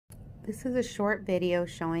This is a short video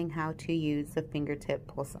showing how to use the fingertip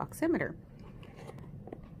pulse oximeter.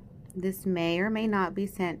 This may or may not be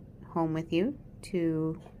sent home with you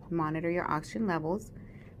to monitor your oxygen levels,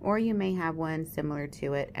 or you may have one similar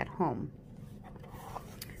to it at home.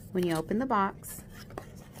 When you open the box,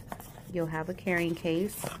 you'll have a carrying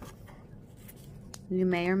case. You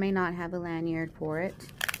may or may not have a lanyard for it.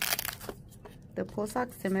 The pulse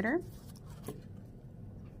oximeter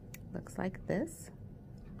looks like this,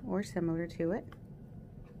 or similar to it.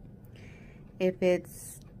 If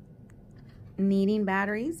it's needing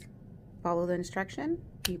batteries, follow the instruction.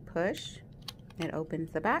 You push, it opens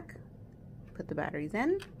the back, put the batteries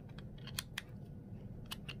in,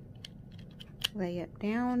 lay it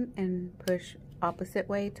down and push opposite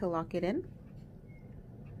way to lock it in.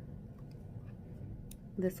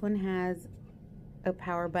 This one has a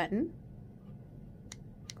power button.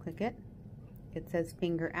 Click it. It says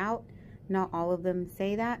finger out. Not all of them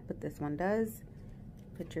say that, but this one does.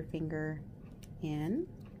 Put your finger in.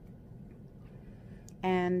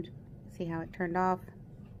 And see how it turned off?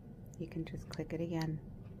 You can just click it again.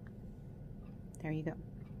 There you go.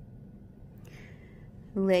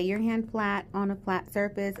 Lay your hand flat on a flat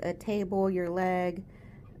surface, a table, your leg.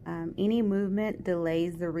 Any movement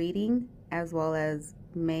delays the reading as well as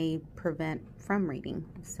may prevent from reading.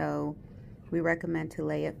 So we recommend to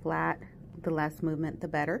lay it flat. The less movement, the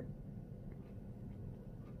better.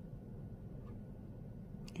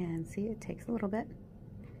 And see, it takes a little bit.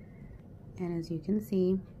 And as you can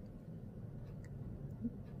see,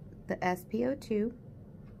 the SpO2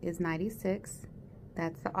 is 96.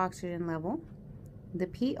 That's the oxygen level. The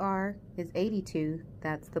PR is 82.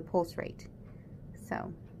 That's the pulse rate.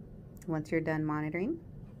 So once you're done monitoring,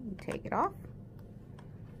 you take it off.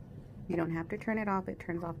 You don't have to turn it off. It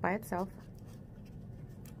turns off by itself.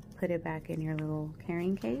 Put it back in your little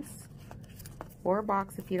carrying case or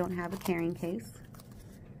box if you don't have a carrying case,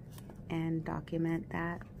 and document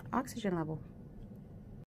that oxygen level.